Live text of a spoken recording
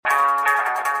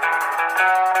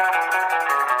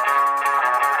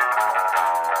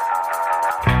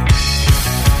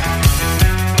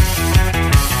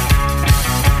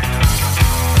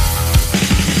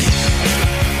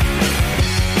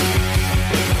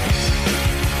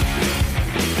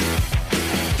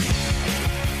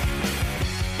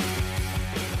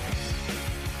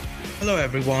Hello,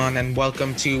 everyone, and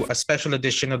welcome to a special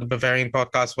edition of the Bavarian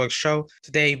Podcast Works Show.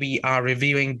 Today, we are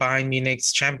reviewing Bayern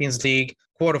Munich's Champions League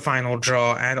quarterfinal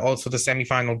draw and also the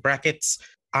semifinal brackets.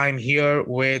 I'm here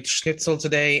with Schnitzel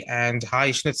today, and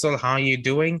hi, Schnitzel, how are you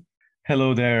doing?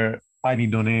 Hello there. I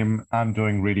need no name. I'm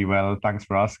doing really well. Thanks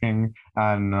for asking.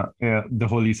 And the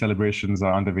Holi celebrations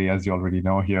are underway, as you already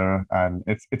know here, and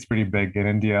it's pretty big in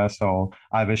India. So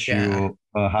I wish Yeah, you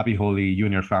a happy Holi, you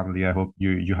and your family. I hope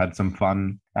you had some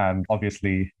fun. And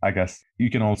obviously, I guess you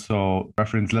can also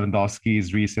reference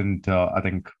Lewandowski's recent. I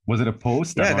think was it a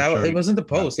post? I'm yeah, not that sure. it wasn't the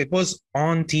Yeah. post, it was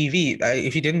on TV.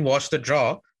 If you didn't watch the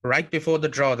draw, right before the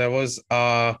draw, there was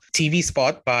a TV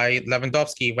spot by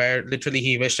Lewandowski where literally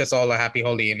he wished us all a happy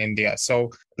Holi in India.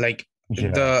 So, like,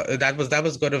 Yeah. that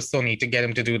was good of Sony to get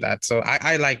him to do that. So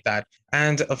I like that.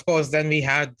 And of course, then we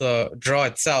had the draw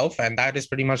itself, and that is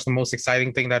pretty much the most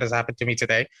exciting thing that has happened to me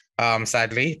today,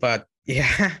 sadly. But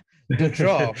yeah, the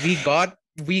draw. We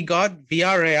got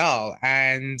Villarreal,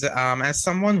 and as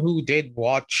someone who did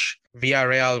watch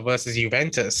Villarreal versus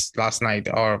Juventus last night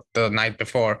or the night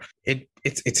before,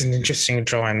 it's an interesting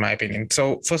draw in my opinion.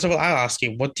 So first of all, I'll ask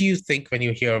you, what do you think when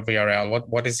you hear Villarreal?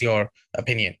 What is your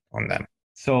opinion on them?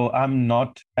 So I'm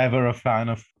not ever a fan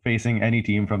of facing any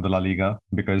team from the La Liga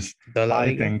because The La I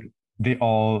Liga? think they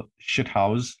all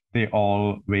shithouse, they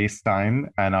all waste time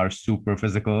and are super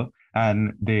physical,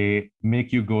 and they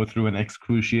make you go through an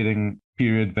excruciating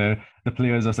period where the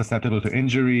players are susceptible to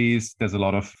injuries. There's a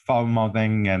lot of foul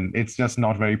mouthing, and it's just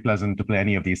not very pleasant to play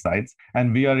any of these sides.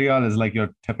 And Villarreal is like your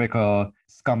typical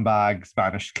scumbag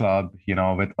Spanish club,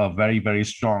 with a very, very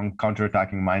strong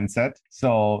counter-attacking mindset.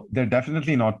 So they're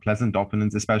definitely not pleasant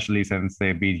opponents, especially since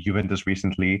they beat Juventus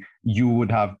recently. You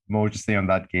would have more to say on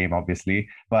that game, obviously.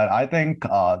 But I think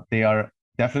they are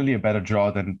definitely a better draw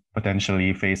than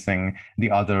potentially facing the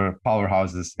other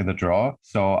powerhouses in the draw.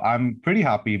 So I'm pretty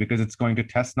happy because it's going to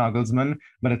test Nagelsmann,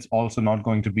 but it's also not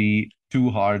going to be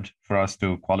too hard for us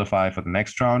to qualify for the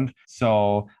next round.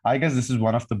 So I guess this is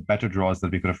one of the better draws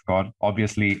that we could have got.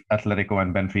 Obviously, Atletico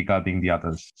and Benfica being the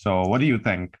others. So what do you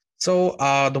think? So,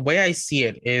 the way I see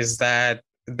it is that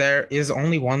there is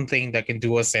only one thing that can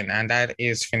do us in, and that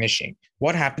is finishing.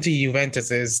 What happened to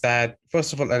Juventus is that,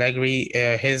 first of all, Allegri,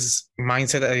 his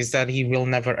mindset is that he will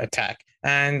never attack.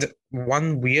 And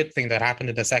one weird thing that happened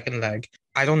in the second leg,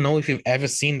 I don't know if you've ever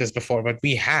seen this before, but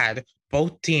we had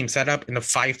both teams set up in a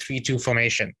 5-3-2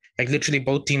 formation. Like literally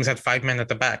both teams had 5 men at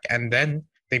the back, and then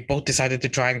they both decided to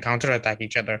try and counterattack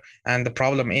each other. And the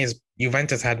problem is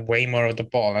Juventus had way more of the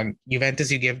ball. And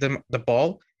Juventus, you give them the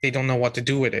ball, they don't know what to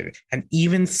do with it. And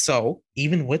even so,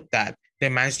 even with that, they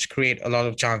managed to create a lot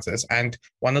of chances. And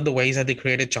one of the ways that they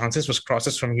created chances was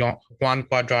crosses from Juan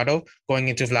Cuadrado going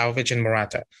into Vlahovic and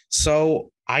Morata.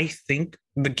 So I think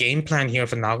the game plan here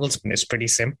for Nagelsmann is pretty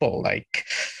simple. Like,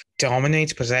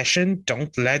 dominate possession,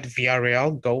 don't let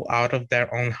Villarreal go out of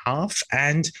their own half,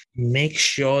 and make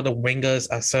sure the wingers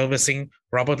are servicing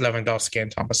Robert Lewandowski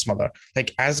and Thomas Muller.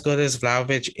 Like, as good as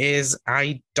Vlahovic is,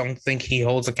 I don't think he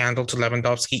holds a candle to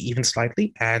Lewandowski even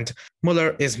slightly, and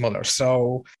Muller is Muller.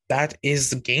 So that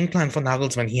is the game plan for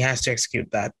Nagelsmann. He has to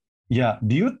execute that. Yeah.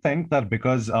 Do you think that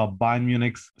because Bayern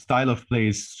Munich's style of play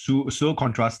is so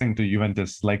contrasting to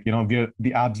Juventus, like, we're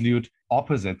the absolute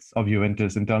opposites of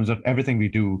Juventus in terms of everything we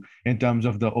do, in terms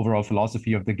of the overall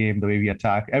philosophy of the game, the way we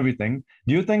attack, everything.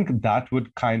 Do you think that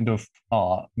would kind of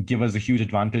give us a huge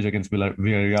advantage against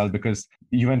Villarreal because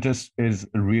Juventus is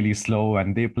really slow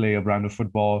and they play a brand of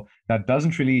football that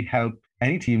doesn't really help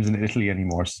any teams in Italy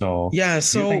anymore? So Yeah, do you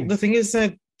so think? the thing is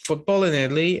that football in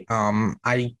Italy,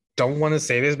 I don't want to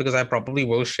say this because I probably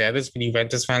will share this with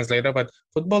Juventus fans later, but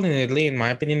football in Italy, in my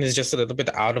opinion, is just a little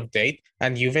bit out of date.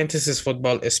 And Juventus's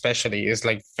football, especially, is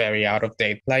like very out of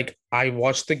date. Like, I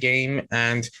watched the game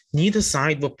and neither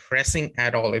side were pressing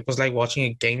at all. It was like watching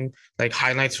a game, like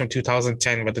highlights from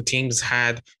 2010, where the teams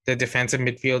had their defensive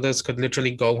midfielders could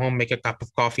literally go home, make a cup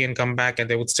of coffee, and come back, and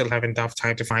they would still have enough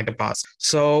time to find a pass.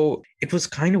 So it was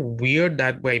kind of weird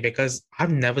that way because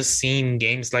I've never seen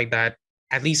games like that,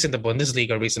 at least in the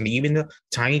Bundesliga recently. Even the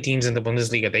tiny teams in the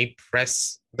Bundesliga, they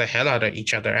press the hell out of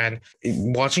each other. And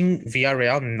watching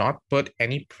Villarreal not put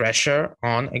any pressure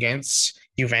on against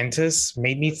Juventus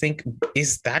made me think,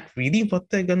 is that really what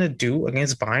they're gonna do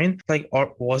against Bayern? Like,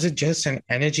 or was it just an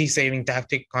energy saving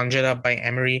tactic conjured up by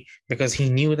Emery because he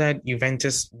knew that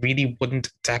Juventus really wouldn't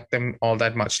attack them all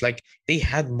that much? Like, they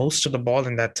had most of the ball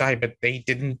in that tie, but they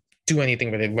didn't do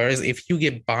anything with it. Whereas if you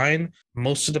give Bayern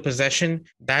most of the possession,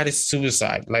 that is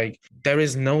suicide. Like there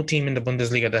is no team in the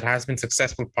Bundesliga that has been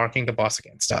successful parking the bus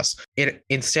against us. It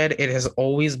has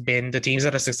always been the teams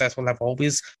that are successful have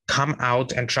always come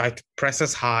out and tried to press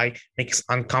us high, make us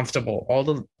uncomfortable. All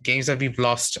the games that we've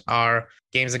lost are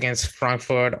games against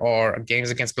Frankfurt or games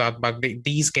against Gladbach.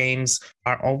 These games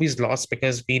are always lost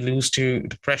because we lose to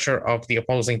the pressure of the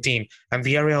opposing team, and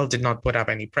Villarreal did not put up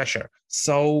any pressure.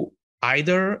 So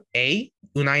either A,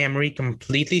 Unai Emery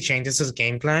completely changes his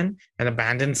game plan and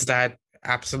abandons that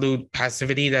absolute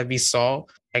passivity that we saw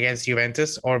against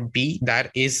Juventus, or B, that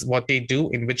is what they do,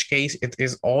 in which case it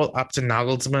is all up to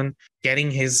Nagelsmann getting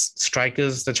his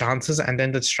strikers the chances, and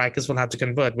then the strikers will have to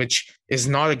convert, which is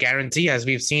not a guarantee, as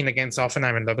we've seen against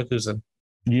Hoffenheim and Leverkusen.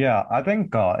 Yeah, I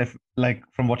think if like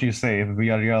from what you say, if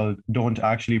Villarreal don't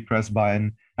actually press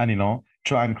Bayern and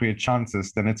try and create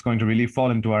chances, then it's going to really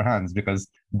fall into our hands because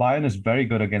Bayern is very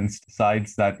good against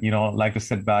sides that like to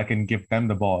sit back and give them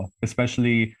the ball,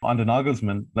 especially under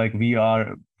Nagelsmann. Like we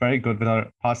are very good with our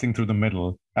passing through the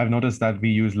middle. I've noticed that we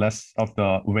use less of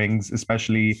the wings,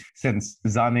 especially since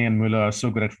Zane and Müller are so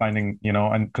good at finding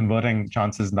and converting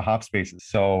chances in the half spaces.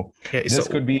 So this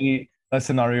could be a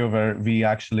scenario where we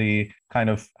actually kind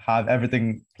of have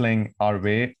everything playing our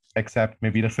way, except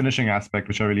maybe the finishing aspect,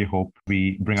 which I really hope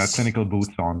we bring our clinical boots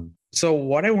on. So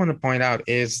what I want to point out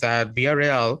is that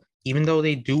Villarreal, even though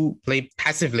they do play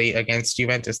passively against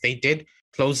Juventus, they did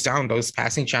close down those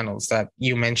passing channels that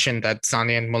you mentioned that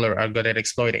Sané and Muller are good at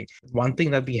exploiting. One thing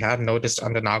that we have noticed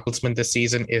under Nagelsmann this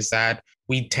season is that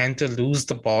we tend to lose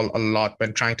the ball a lot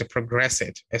when trying to progress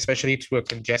it, especially through a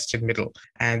congested middle.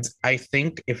 And I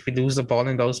think if we lose the ball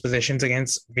in those positions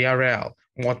against Villarreal,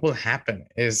 what will happen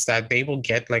is that they will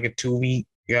get like a 2v1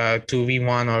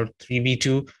 or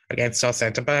 3v2 against our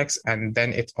centre backs, and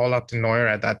then it's all up to Neuer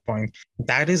at that point.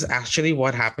 That is actually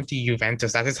what happened to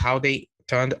Juventus. That is how they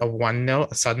turned a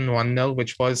sudden 1-0,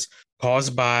 which was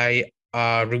caused by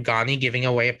Rugani giving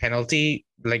away a penalty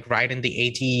like right in the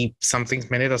 80 something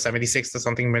minute or 76th or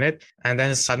something minute, and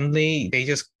then suddenly they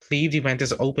just cleaved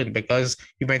Juventus open because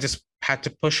Juventus had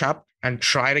to push up and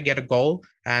try to get a goal,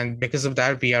 and because of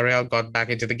that Villarreal got back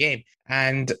into the game,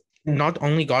 and not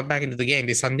only got back into the game,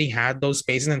 they suddenly had those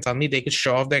spaces and suddenly they could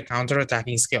show off their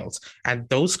counter-attacking skills. And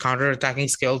those counter-attacking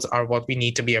skills are what we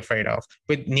need to be afraid of.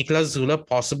 With Niklas Zula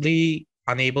possibly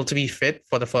unable to be fit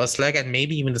for the first leg and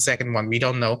maybe even the second one, we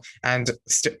don't know. And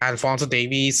Alphonso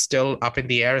Davies still up in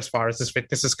the air as far as his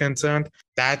fitness is concerned.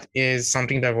 That is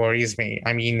something that worries me.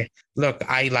 I mean, look,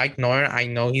 I like Neuer. I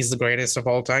know he's the greatest of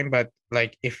all time, but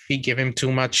like if we give him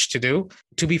too much to do,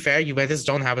 to be fair, Juventus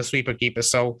don't have a sweeper keeper.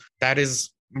 So that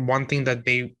is one thing that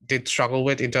they did struggle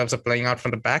with in terms of playing out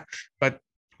from the back. But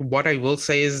what I will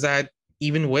say is that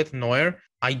even with Neuer,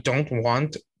 I don't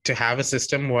want to have a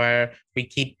system where we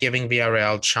keep giving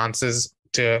Villarreal chances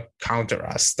to counter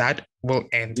us. That will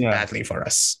end badly for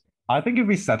us. I think if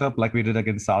we set up like we did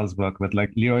against Salzburg with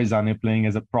like Leroy Sané playing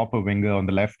as a proper winger on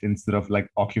the left instead of like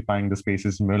occupying the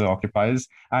spaces Müller occupies,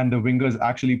 and the wingers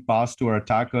actually pass to our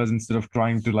attackers instead of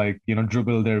trying to like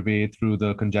dribble their way through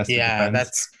the congested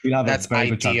defense. That's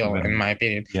ideal in my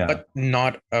opinion. Yeah. But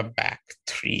not a back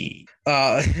three.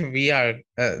 We are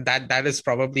that is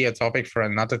probably a topic for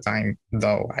another time,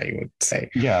 though, I would say.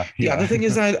 Yeah. The other thing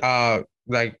is that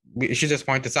like we should just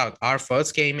point this out. Our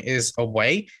first game is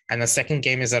away and the second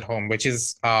game is at home, which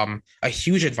is a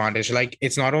huge advantage. Like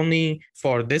it's not only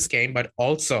for this game, but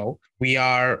also we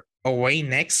are away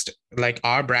next. Like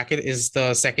our bracket is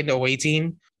the second away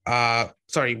team. We are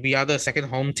the second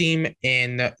home team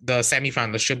in the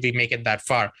semifinals should we make it that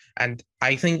far. And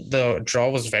I think the draw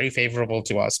was very favorable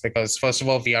to us because first of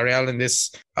all, Villarreal in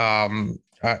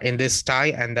this tie,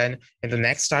 and then in the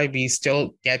next tie we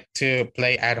still get to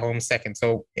play at home second.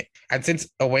 So, and since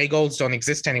away goals don't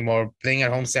exist anymore, playing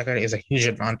at home second is a huge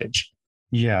advantage.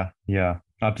 Yeah,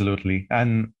 absolutely.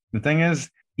 And the thing is,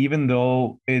 even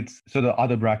though the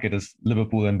other bracket is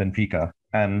Liverpool and Benfica,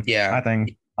 and I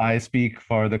think I speak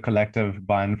for the collective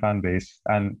Bayern fan base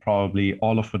and probably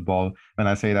all of football when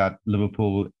I say that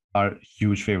Liverpool are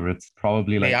huge favorites.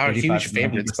 Probably like they are huge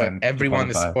favorites, but everyone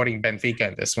is supporting Benfica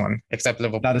in this one except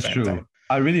Liverpool. That is true.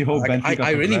 I really hope Benfica.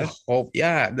 I really hope.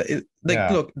 Yeah,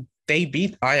 look, they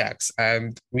beat Ajax,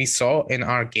 and we saw in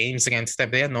our games against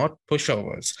them, they are not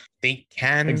pushovers. They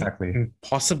can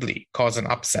possibly cause an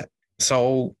upset.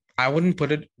 So I wouldn't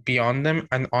put it beyond them.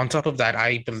 And on top of that,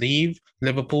 I believe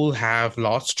Liverpool have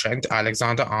lost Trent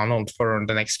Alexander-Arnold for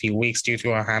the next few weeks due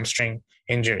to a hamstring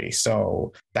injury.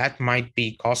 So that might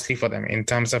be costly for them in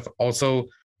terms of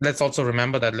let's also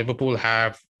remember that Liverpool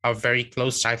have a very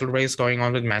close title race going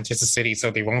on with Manchester City,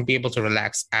 so they won't be able to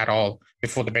relax at all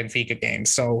before the Benfica game.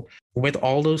 So with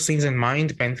all those things in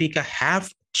mind, Benfica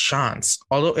have chance,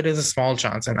 although it is a small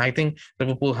chance. And I think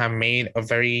Liverpool have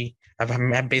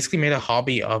basically made a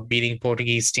hobby of beating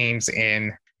Portuguese teams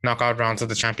in knockout rounds of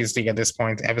the Champions League at this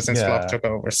point, ever since Klopp Yeah. took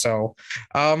over. So,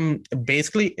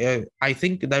 basically, I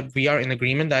think that we are in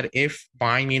agreement that if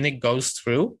Bayern Munich goes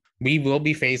through, we will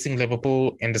be facing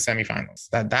Liverpool in the semifinals.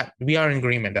 That we are in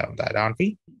agreement on that, aren't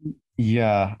we?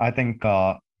 Yeah, I think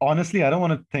honestly, I don't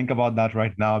want to think about that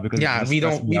right now because it Yeah, just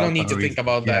stresses we me don't out for need no to think reason.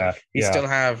 about that. Yeah, We yeah. still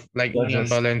have like Let's Union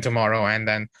just Berlin tomorrow, and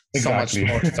then so much exactly.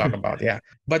 more to talk about. Yeah,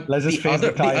 but Let's just face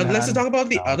the tie in let's hand talk about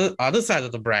the now. other side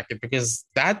of the bracket, because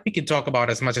that we can talk about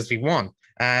as much as we want.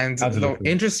 And the Absolutely.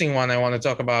 interesting one I want to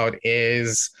talk about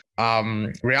is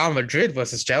Real Madrid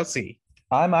versus Chelsea.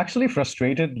 I'm actually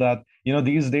frustrated that,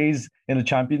 these days in the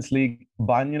Champions League,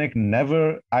 Bayern Munich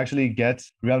never actually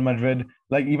gets Real Madrid,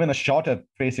 like even a shot at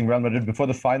facing Real Madrid before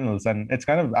the finals. And it's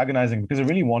kind of agonizing because I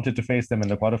really wanted to face them in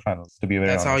the quarterfinals, to be very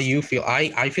That's how honest. you feel.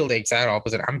 I feel the exact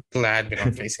opposite. I'm glad we're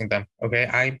not facing them.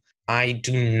 Okay. I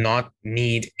do not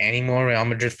need any more Real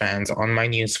Madrid fans on my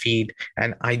news feed,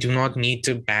 and I do not need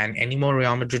to ban any more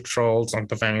Real Madrid trolls on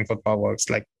Bavarian Football Works.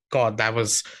 Like, God, that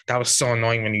was so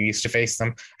annoying when we used to face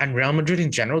them. And Real Madrid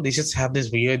in general, they just have this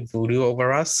weird voodoo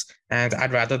over us. And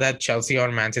I'd rather that Chelsea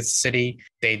or Manchester City,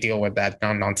 they deal with that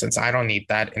nonsense. I don't need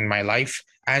that in my life.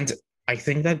 And I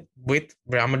think that with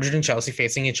Real Madrid and Chelsea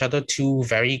facing each other, two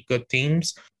very good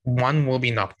teams, one will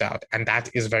be knocked out, and that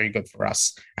is very good for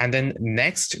us. And then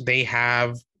next they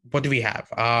have, what do we have?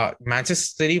 Manchester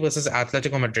City versus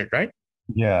Atletico Madrid, right?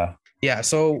 Yeah. Yeah.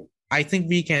 So I think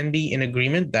we can be in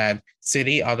agreement that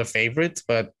City are the favorites,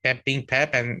 but Pep being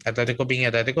Pep and Atletico being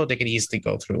Atletico, they could easily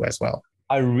go through as well.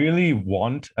 I really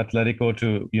want Atletico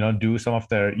to, do some of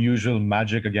their usual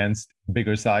magic against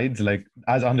bigger sides. Like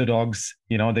as underdogs,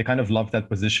 they kind of love that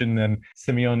position. And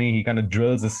Simeone, he kind of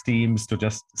drills his teams to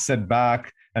just sit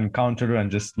back and counter and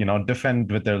just,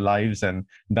 defend with their lives. And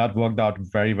that worked out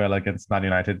very well against Man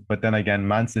United. But then again,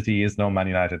 Man City is no Man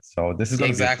United. So this is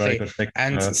going to be a very Exactly. good fixture.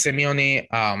 And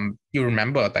Simeone, you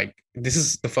remember, like this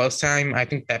is the first time I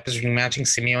think Pep is rematching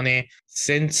Simeone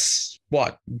since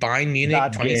what? Bayern Munich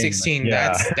That game. 2016. Yeah.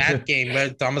 That's that game where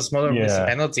Thomas Muller missed a Yeah.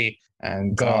 penalty.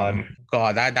 And God.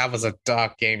 God, that was a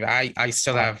dark game. I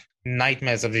still have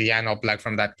nightmares of the Jan Oblak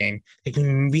from that game. Like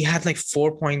we had like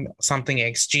 4 point something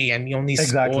XG, and we only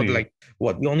Exactly. scored like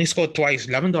what? We only scored twice.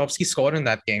 Lewandowski scored in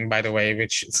that game, by the way,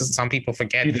 which some people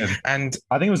forget. He did. And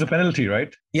I think it was a penalty,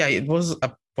 right? yeah, it was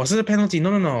a. Was it a penalty?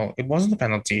 No. It wasn't a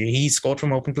penalty. He scored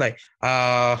from open play.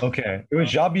 Okay. It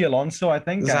was Xabi Alonso, I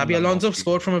think. And Xabi Alonso Lewandowski.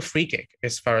 scored from a free kick,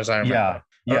 as far as I remember,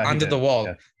 Yeah. Yeah, he under the did. wall.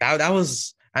 Yeah. That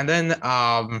was, and then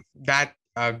that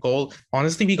goal.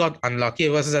 Honestly, we got unlucky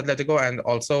versus Atletico, and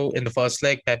also in the first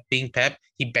leg, Pep being Pep,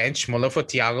 he benched Muller for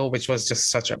Thiago, which was just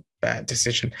such a bad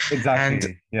decision. And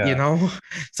Exactly. Yeah.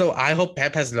 so I hope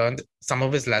Pep has learned some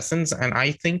of his lessons, and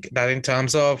I think that in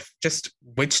terms of just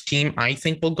which team I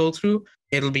think will go through,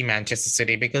 it'll be Manchester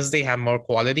City, because they have more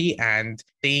quality and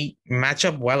they match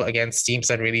up well against teams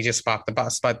that really just park the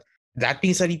bus. But that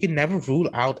being said, you can never rule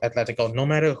out Atletico, no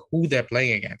matter who they're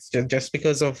playing against, just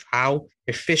because of how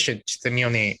efficient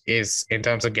Simeone is in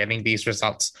terms of getting these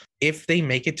results. If they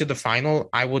make it to the final,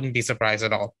 I wouldn't be surprised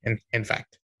at all, in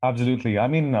fact. Absolutely. I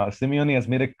mean, Simeone has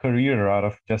made a career out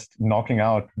of just knocking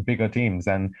out bigger teams,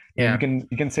 and Yeah.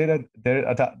 you can say that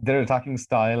their attacking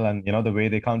style and the way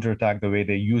they counterattack, the way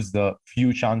they use the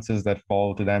few chances that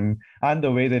fall to them, and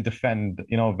the way they defend,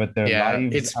 with their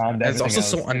lives it's and it's everything also else.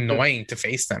 so annoying to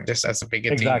face them just as a bigger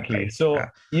team. Exactly. Like, So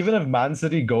even if Man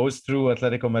City goes through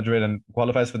Atletico Madrid and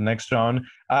qualifies for the next round,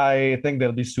 I think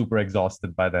they'll be super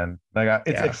exhausted by then. Like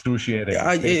it's excruciating.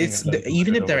 It's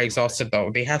even if they're exhausted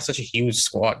though, they have such a huge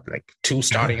squad, like 2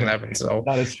 starting 11, so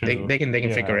that is true. they can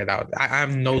figure it out. I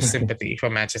have no sympathy for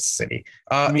Manchester City.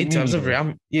 In terms of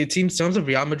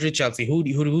Real Madrid, Chelsea,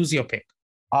 who's your pick?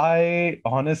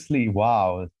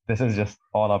 Wow, this is just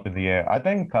all up in the air. I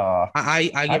think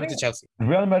I give it to Chelsea.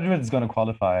 Real Madrid is going to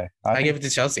qualify. I give it to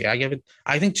Chelsea.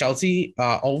 I think Chelsea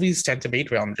always tend to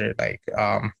beat Real Madrid. Like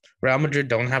Real Madrid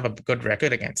don't have a good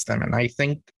record against them, and I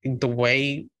think the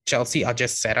way Chelsea are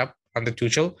just set up under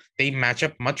Tuchel, they match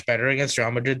up much better against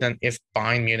Real Madrid than if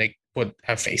Bayern Munich would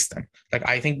have faced them. Like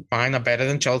I think Bayern are better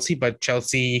than Chelsea, but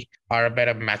Chelsea are a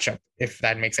better matchup, if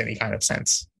that makes any kind of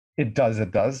sense. It does.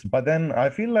 But then I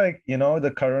feel like,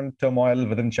 the current turmoil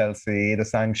within Chelsea, the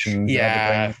sanctions,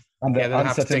 everything, and the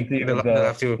uncertainty of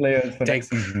the players for next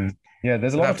season. Yeah,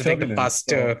 there's a lot of turbulence. Take the bus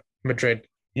to Madrid.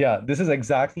 Yeah, this is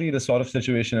exactly the sort of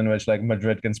situation in which like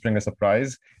Madrid can spring a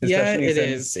surprise, Yeah, especially it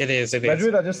since is. It is. It is.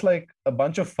 Madrid are just like a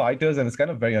bunch of fighters, and it's kind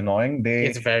of very annoying.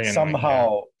 It's They very annoying. Yeah.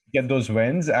 somehow get those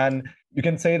wins, and you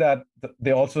can say that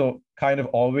they also kind of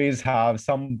always have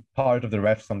some part of the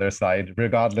refs on their side,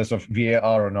 regardless of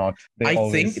VAR or not. They I think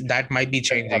always that might be have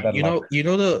changing. that luck.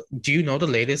 Do you know the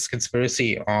latest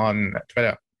conspiracy on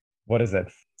Twitter? What is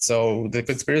it? So the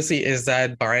conspiracy is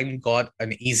that Bayern got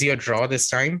an easier draw this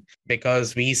time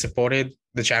because we supported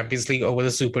the Champions League over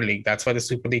the Super League. That's why the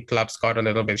Super League clubs got a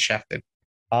little bit shafted.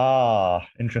 Ah,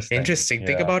 interesting. Interesting.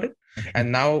 Think Yeah. about it.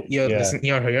 And now Yeah.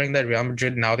 you're hearing that Real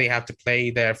Madrid now they have to play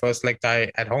their first leg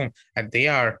tie at home, and they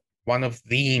are one of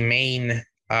the main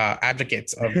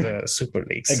advocates of the Super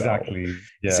League. So Exactly.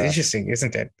 it's Yeah. interesting,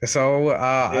 isn't it? So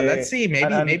let's They see.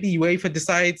 and Maybe UEFA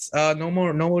decides no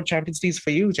more Champions Leagues for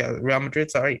you, Real Madrid.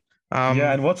 Sorry. yeah, Um,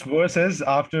 and what's worse is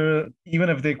after even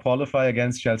if they qualify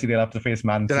against Chelsea, they'll have to face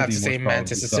Man they'll have City to say most probably.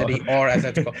 Manchester So City or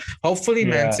Atletico. Hopefully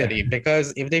Man yeah, City,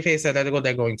 because if they face Atletico,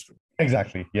 they're going through.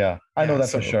 exactly. Yeah. I know Yeah, that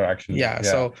for so sure, actually. yeah,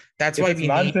 Yeah. so that's If why it's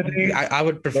Man I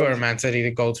would prefer those Man City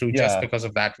to go through just yeah. because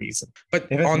of that reason. But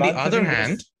If it's on the Man other City,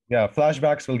 hand, those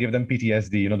flashbacks will give them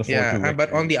PTSD, the 4-2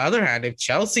 but on victory. the other hand, if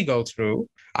Chelsea go through,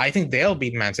 I think they'll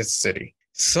beat Manchester City.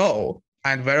 So,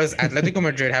 and whereas Atletico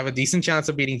Madrid have a decent chance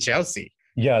of beating Chelsea.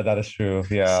 Yeah, that is true.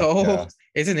 Yeah, So yeah.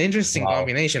 it's an interesting Wow.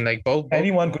 combination. Like both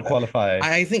Anyone could qualify.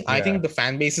 I Yeah. think the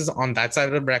fan bases on that side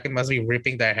of the bracket must be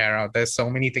ripping their hair out. There's so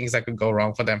many things that could go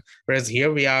wrong for them. Whereas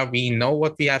here we are, we know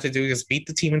what we have to do is beat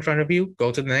the team in front of you,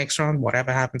 go to the next round,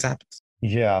 whatever happens, happens.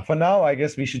 Yeah. For now, I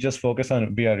guess we should just focus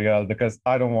on Villarreal because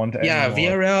I don't want any Yeah, more.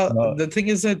 Villarreal, No, the thing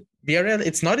is that Villarreal,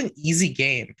 it's not an easy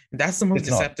game. That's the most it's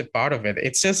not. deceptive part of it.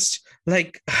 It's just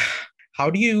like, how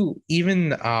do you even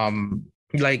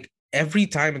like every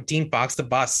time a team parks the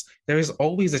bus, there is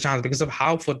always a chance because of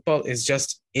how football is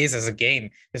as a game.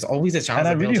 There's always a chance And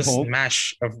I that they'll really just hope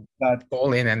smash a that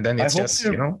goal in, and then I it's hope just,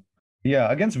 we're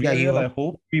yeah, against yeah, you Villarreal, I hope.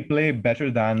 hope we play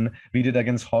better than we did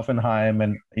against Hoffenheim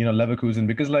and Leverkusen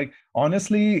because like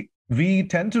honestly, we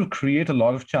tend to create a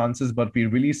lot of chances, but we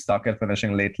really suck at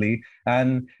finishing lately.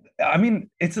 And I mean,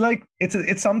 it's like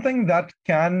it's something that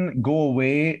can go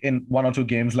away in one or two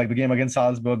games, like the game against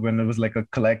Salzburg when it was like a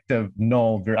collective,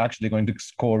 no, we're actually going to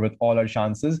score with all our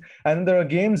chances. And there are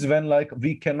games when like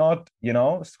we cannot,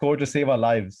 score to save our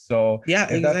lives. So Yeah,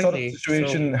 if that sort of exactly. So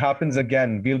situation happens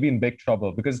again, we'll be in big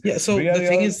trouble because yeah, so the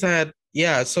thing Villarreal, is that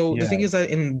yeah, so the thing yeah, is that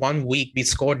in 1 week we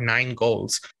scored 9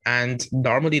 goals, and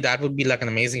normally that would be like an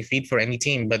amazing feat for any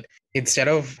team. But instead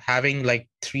of having like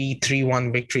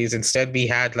 3-3-1 victories, instead we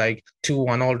had like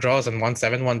 2-1 all draws and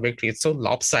 1-7-1 victory. It's so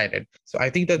lopsided. So I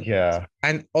think that, yeah,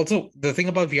 and also the thing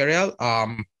about Villarreal,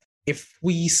 if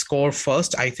we score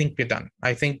first, I think we're done.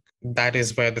 I think that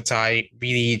is where the tie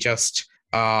really just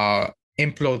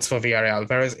implodes for Villarreal.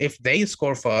 Whereas if they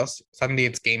score first, suddenly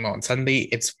it's game on. Suddenly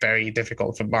it's very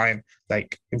difficult for Bayern.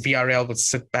 Like Villarreal will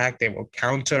sit back, they will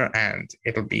counter, and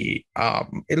it'll be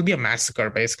a massacre.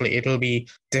 Basically, it'll be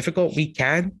difficult. We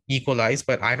can equalize,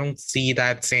 but I don't see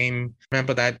that same.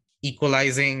 Remember that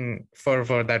equalizing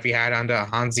fervor that we had under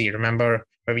Hansi. Remember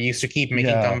where we used to keep making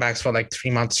yeah. comebacks for like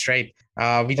 3 months straight. We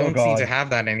Oh don't seem to God, have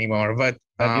that anymore. But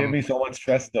that gave me so much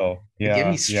stress though. it gave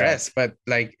me Yeah, yeah. stress, but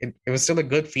like it was still a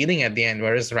good feeling at the end.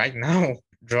 Whereas right now,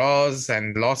 draws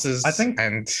and I losses, think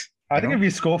and I you think know, if we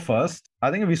score first,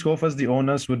 the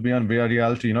onus would be on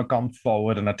Villarreal to, come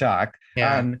forward and attack.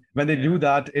 yeah, And when they do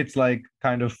that, it's like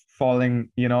kind of falling,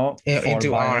 for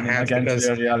into our Bayern and hands against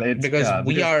Villarreal. It's because yeah,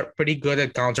 we because are pretty good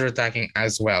at counterattacking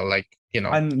as well. Like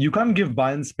and you can't give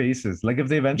Bayern spaces. Like if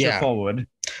they venture yeah, forward,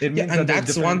 it yeah, means and that their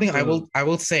that's one thing differential. I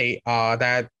will say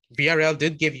that Villarreal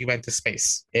did give Juventus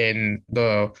space in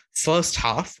the first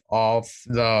half of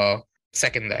the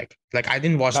second leg. Like I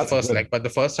didn't watch the That's first good. leg, but the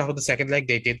first half of the second leg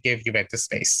they did give Juventus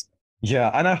space.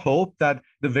 Yeah, and I hope that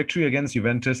the victory against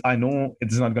Juventus, I know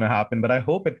it's not going to happen, but I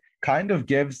hope it kind of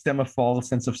gives them a false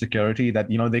sense of security that,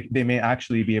 they may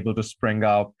actually be able to spring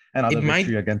out another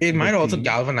victory against It a might big also team.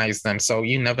 galvanize them, so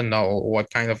you never know what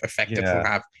kind of effect it will Yeah.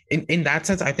 have. In that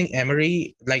sense, I think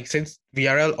Emery, like since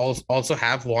VRL also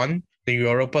have won the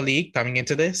Europa League coming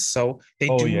into this, so they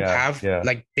Oh, do yeah. have Yeah.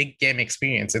 like big game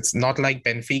experience. It's not like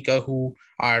Benfica who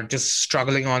are just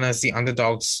struggling on as the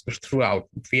underdogs throughout.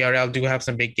 VRL do have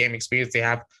some big game experience. They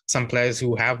have some players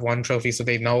who have won trophies, so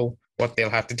they know what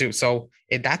they'll have to do. So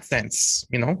in that sense,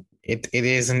 it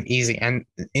isn't easy. And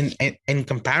in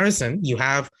comparison, you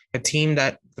have a team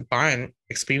that the Bayern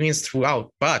experienced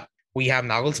throughout, but we have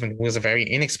Nagelsmann, who is a very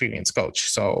inexperienced coach.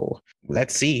 So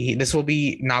let's see. This will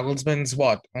be Nagelsmann's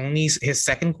only his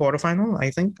second quarterfinal, I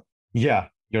think. Yeah.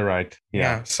 You're right. Yeah.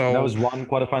 Yeah. That So was one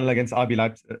quarterfinal against RB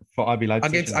Leipzig for RB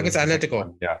Leipzig, against and this is the second Atletico,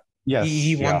 one. Yeah.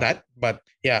 he Yes. won Yeah. that. But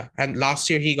yeah, and last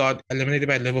year he got eliminated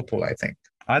by Liverpool, I think.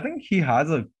 I think he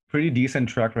has a pretty decent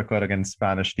track record against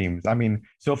Spanish teams. I mean,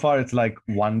 so far it's like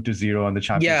 1-0 on the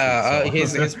championship. Yeah,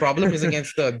 So his problem is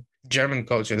against the German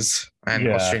coaches and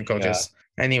yeah, Austrian yeah. coaches.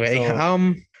 Anyway, So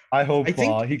I I hope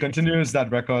think he continues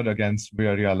that record against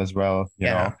Villarreal as well.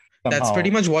 yeah, that's pretty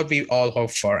Somehow. much what we all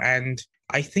hope for. And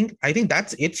I think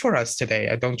that's it for us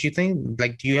today. Don't you think?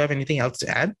 Like, do you have anything else to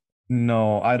add?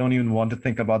 No, I don't even want to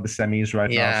think about the semis right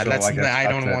now. Yeah, So I guess I that's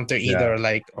don't it. want to Yeah. either.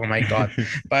 Like, oh my God.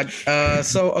 But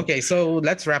so okay, so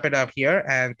let's wrap it up here.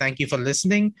 And thank you for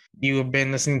listening. You've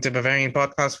been listening to Bavarian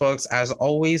Podcast, folks. As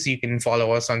always, you can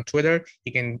follow us on Twitter.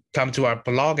 You can come to our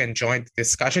blog and join the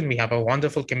discussion. We have a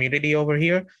wonderful community over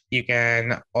here. You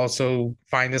can also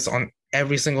find us on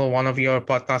every single one of your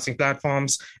podcasting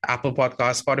platforms: Apple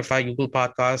Podcasts, Spotify, Google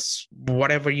Podcasts,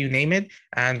 whatever you name it.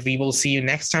 And we will see you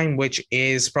next time, which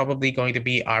is probably going to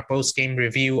be our post game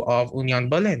review of Union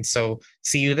Berlin. So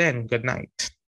see you then. Good night.